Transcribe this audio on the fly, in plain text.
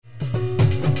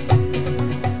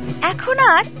এখন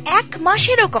আর 1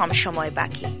 মাসেরও কম সময়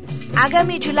বাকি।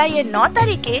 আগামী জুলাইয়ের 9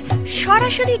 তারিখে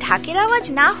সরাসরি ঢাকের আওয়াজ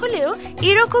না হলেও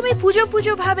এরকমই পুজো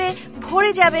পুজো ভাবে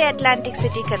ভরে যাবে Atlantic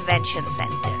city convention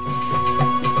centre.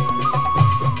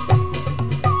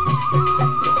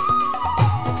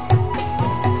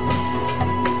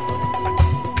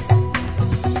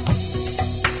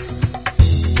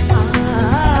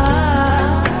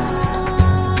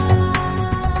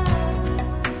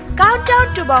 Countdown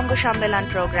two বঙ্গ সম্মেলন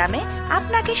প্রোগ্রামে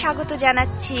আপনাকে স্বাগত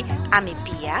জানাচ্ছি আমি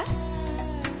পিয়া।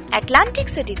 আটলান্টিক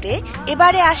সিটিতে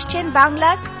এবারে আসছেন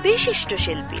বাংলার বিশিষ্ট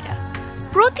শিল্পীরা।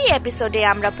 প্রতি এপিসোডে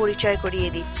আমরা পরিচয় করিয়ে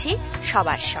দিচ্ছি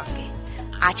সবার সঙ্গে।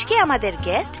 আজকে আমাদের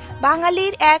গেস্ট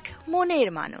বাঙালির এক মনের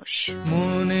মানুষ।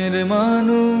 মনের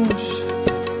মানুষ,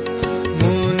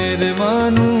 মনের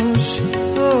মানুষ,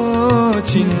 ও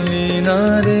চিনলি না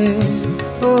রে,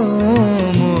 ও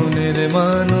মনের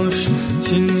মানুষ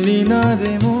চিনলি না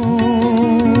রে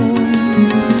মন।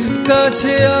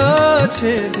 কাছে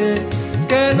আছে যে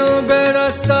কেন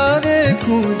বেড়াস তারে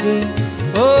খুঁজে,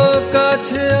 ও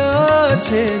কাছে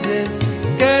আছে যে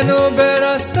কেন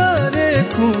বেড়াস তারে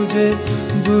খুঁজে,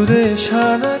 দূরে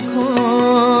সারাক্ষণ।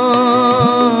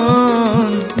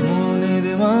 মনের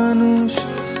মানুষ,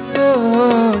 ও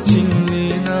চিনলি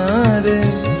না রে,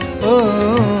 ও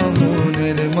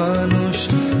মনের মানুষ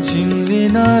চিনলি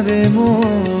না রে মন।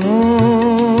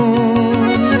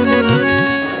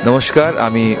 নমস্কার,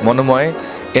 আমি মনোময়,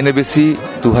 এনএবিসি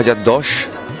 2010,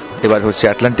 এবার হচ্ছে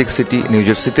আটলান্টিক সিটি নিউ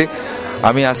জার্সিতে।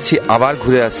 আমি আসছি, আবার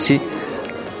ঘুরে আসছি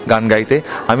গান গাইতে।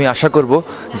 আমি আশা করব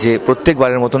যে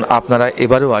প্রত্যেকবারের মতন আপনারা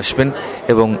এবারেও আসবেন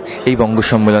এবং এই বঙ্গ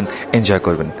সম্মেলন এনজয়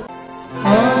করবেন।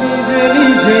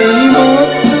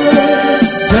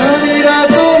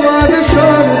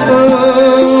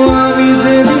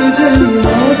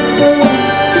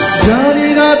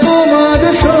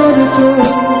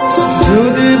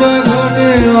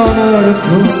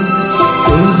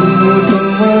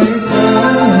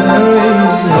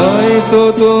 হয়তো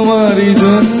তোমারই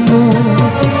জন্য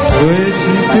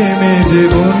হয়েছে প্রেমে যে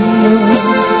বন্য,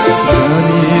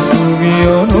 জানি তুমি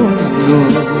অনন্য,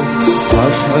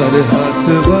 আশার হাত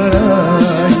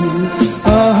বাড়াই।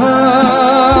 আহা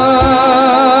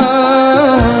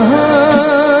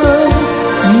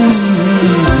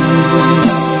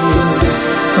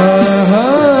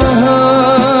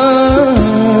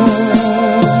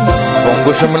বঙ্গ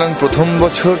সম্মেলন প্রথম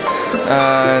বছর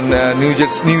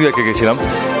নিউ ইয়র্কে গেছিলাম।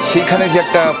 সেইখানে যে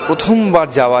একটা প্রথমবার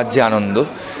যাওয়ার যে আনন্দ,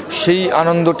 সেই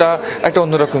আনন্দটা একটা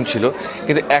অন্যরকম ছিল।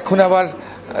 কিন্তু এখন আবার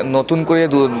নতুন করে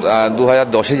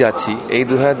 2010-এ যাচ্ছি। এই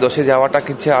 2010-এ যাওয়াটা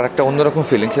কিছু আর একটা অন্যরকম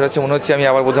ফিলিং। সেটা হচ্ছে মনে হচ্ছে আমি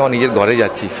আবার বোধহয় আমার নিজের ঘরে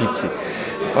যাচ্ছি, ফিরছি।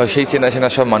 সেই চেনা চেনা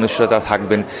সব মানুষরা তারা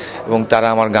থাকবেন এবং তারা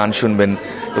আমার গান শুনবেন।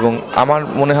 এবং আমার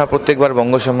মনে হয় প্রত্যেকবার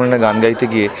বঙ্গ সম্মেলনে গান গাইতে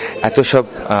গিয়ে এত সব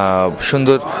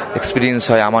সুন্দর এক্সপিরিয়েন্স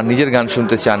হয়। আমার নিজের গান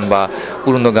শুনতে চান বা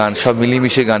পুরনো গান সব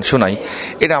মিলিমিশে গান শোনাই,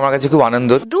 এটা আমার কাছে খুব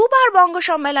আনন্দ। দুবার বঙ্গ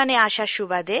সম্মেলনে আসার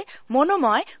সুবাদে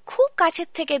মনোময় খুব কাছের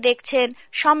থেকে দেখছেন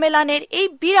সম্মেলনের এই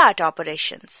বিরাট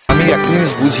অপারেশনস। আমি একটা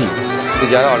জিনিস বুঝি যে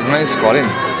যারা অর্গানাইজ করেন,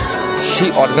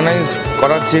 সেই অর্গানাইজ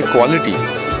করার যে কোয়ালিটি,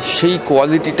 সেই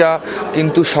কোয়ালিটিটা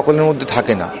কিন্তু সকলের মধ্যে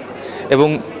থাকে না। এবং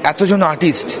এতজন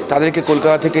আর্টিস্ট, তাদেরকে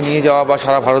কলকাতা থেকে নিয়ে যাওয়া বা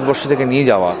সারা ভারতবর্ষ থেকে নিয়ে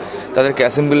যাওয়া, তাদেরকে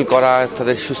অ্যাসেম্বল করা,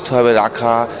 তাদের সুস্থভাবে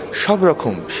রাখা, সব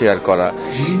রকম শেয়ার করা,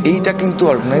 এইটা কিন্তু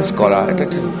অর্গানাইজ করা এটা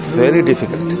ভেরি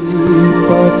ডিফিকাল্ট।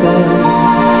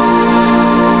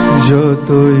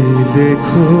 যতই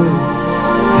দেখো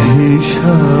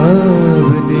হিসাব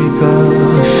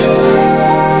নিকাশ,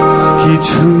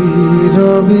 কিছুই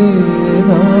রবে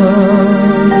না।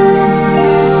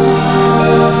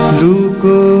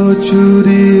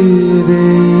 লুকোচুরির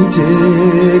এই যে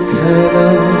খেলা,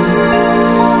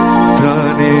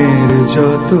 প্রাণের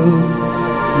যত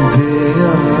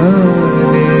দেয়া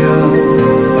নেয়া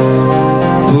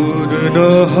পূর্ণ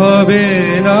হবে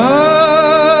না।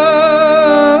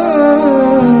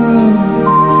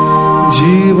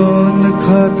 জীবন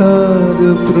খাতার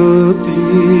প্রতি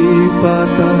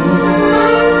পাতা।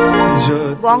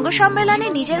 বঙ্গ সম্মেলনে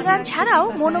নিজের গান ছাড়াও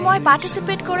মনোময়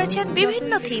পার্টিসিপেট করেছেন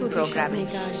বিভিন্ন থিম প্রোগ্রামে,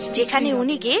 যেখানে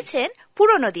উনি গেয়েছেন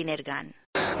পুরনো দিনের গান।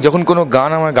 যখন কোনো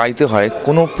গান আমার গাইতে হয়,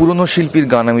 কোনো পুরনো শিল্পীর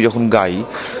গান আমি যখন গাই,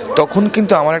 তখন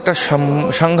কিন্তু আমার একটা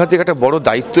সাংঘাতিক একটা বড়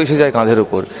দায়িত্ব এসে যায় কাঁধের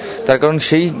ওপর। তার কারণ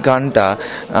সেই গানটা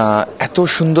এত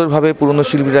সুন্দরভাবে পুরনো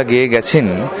শিল্পীরা গেয়ে গেছেন,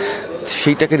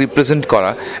 সেইটাকে রিপ্রেজেন্ট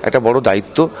করা একটা বড়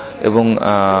দায়িত্ব এবং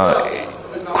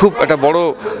খুব একটা বড়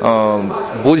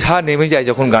বোঝা নেমে যায়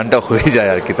যখন গানটা হয়ে যায়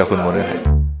আর কি, তখন মনে হয়।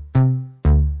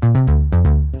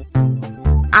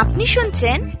 আপনি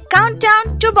শুনছেন কাউন্টডাউন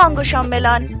টু বঙ্গ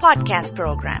সম্মেলন podcast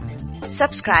programme.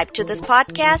 Subscribe to this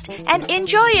podcast and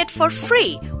enjoy it for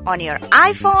free on your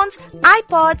iPhones,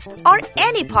 iPods or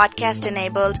any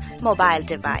podcast-enabled mobile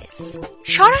device.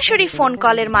 সরাসরি ফোন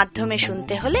কলের মাধ্যমে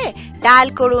শুনতে হলে ডায়াল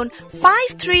করুন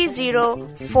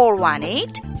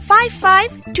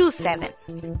 530-418-5527.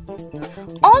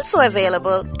 Also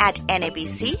available at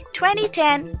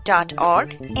nabc2010.org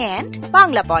and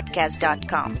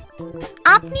banglapodcast.com.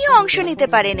 আপনিও অংশ নিতে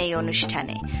পারেন এই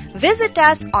অনুষ্ঠানে. Visit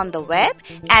us on the web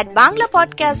at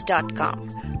banglapodcast.com.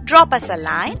 Drop us a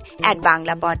line at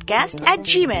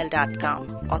banglapodcast@gmail.com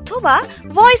অথবা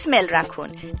voicemail রাখুন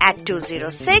at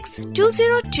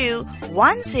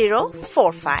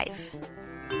 206-202-1045.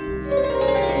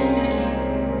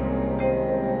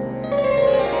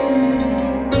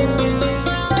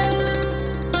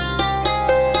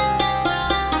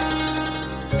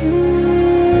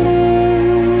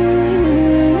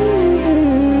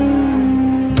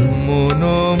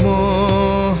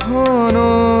 মনমোহন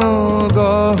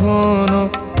গহন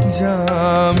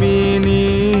যামিনী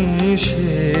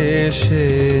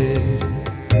শেষে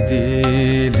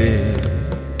দিলে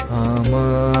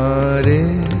আমারে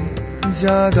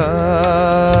জাগায়ে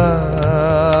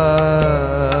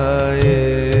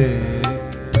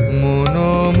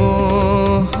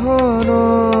মনমোহন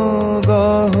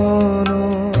গহন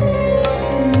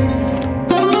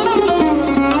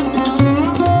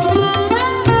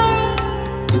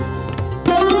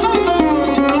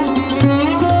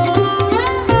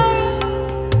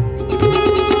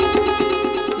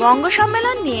বঙ্গ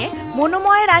সম্মেলন নিয়ে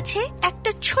মনোময়ের আছে একটা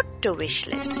ছোট্ট উইশ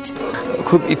লিস্ট।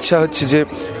 খুব ইচ্ছা হচ্ছে যে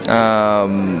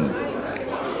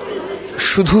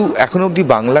শুধু এখনো অবধি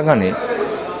বাংলা গানে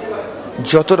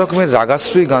যত রকমের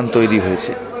রাগাশ্রয়ী গান তৈরি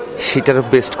হয়েছে সেটারও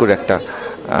বেস্ট করে একটা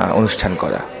অনুষ্ঠান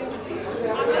করা।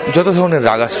 যত ধরনের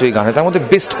রাগাশ্রয়ী গান হয় তার মধ্যে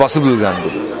বেস্ট পসিবল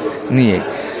গানগুলো নিয়ে,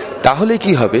 তাহলে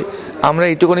কি হবে আমরা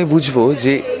এইটুকুনি বুঝবো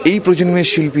যে এই প্রজন্মের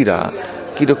শিল্পীরা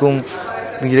কীরকম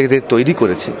নিজেদের তৈরি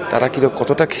করেছে, তারা কিরকম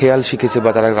কতটা খেয়াল শিখেছে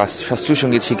বা তারা শাস্ত্রীয়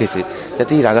সঙ্গীত শিখেছে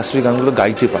যাতে এই রাগাশ্রয়ী গানগুলো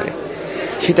গাইতে পারে,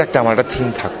 সেটা একটা আমার একটা থিম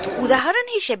থাকতো। উদাহরণ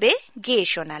হিসেবে গেয়ে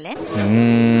শোনালেন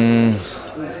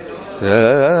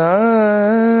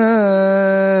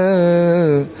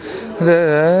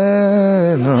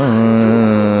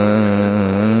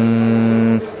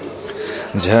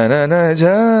ঝননা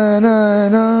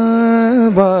ঝননা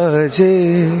বাজে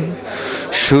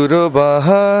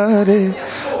সুরবাহারে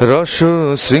রস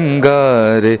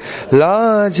শৃঙ্গারে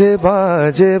লাজে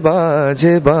বাজে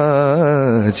বাজে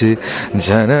বাজে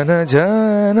ঝননা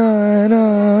ঝননা।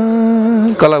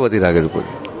 কলাবতী রাগের উপর।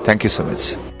 Thank you so much.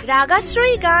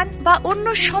 রাগাশ্রয়ী গান বা অন্য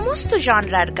সমস্ত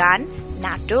জনরার গান,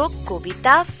 নাটক,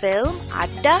 কবিতা, ফিল্ম,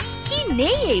 আড্ডা কি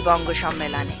নেই এই বঙ্গ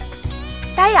সম্মেলনে।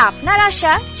 তাই আপনার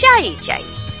আশা চাই চাই।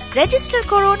 Register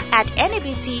করুন at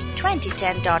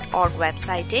nabc2010.org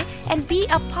website and be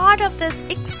a part of this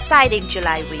exciting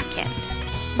July weekend.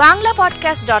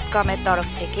 banglapodcast.com এর তরফ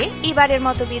থেকে এবারের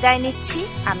মতো বিদায় নিচ্ছি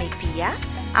আমি পিয়া।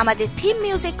 আমাদের থিম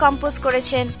মিউজিক কম্পোজ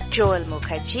করেছেন জোয়েল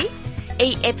মুখার্জি।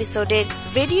 এই এপিসোডের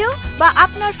ভিডিও বা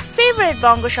আপনার ফেভারিট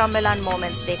বঙ্গ সম্মেলন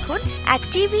মোমেন্টস দেখুন at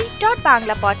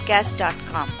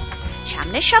tv.banglapodcast.com.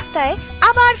 সামনের সপ্তাহে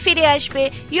আবার ফিরে আসবে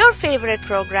your favorite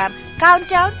program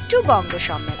Countdown to বঙ্গ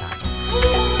সম্মেলন।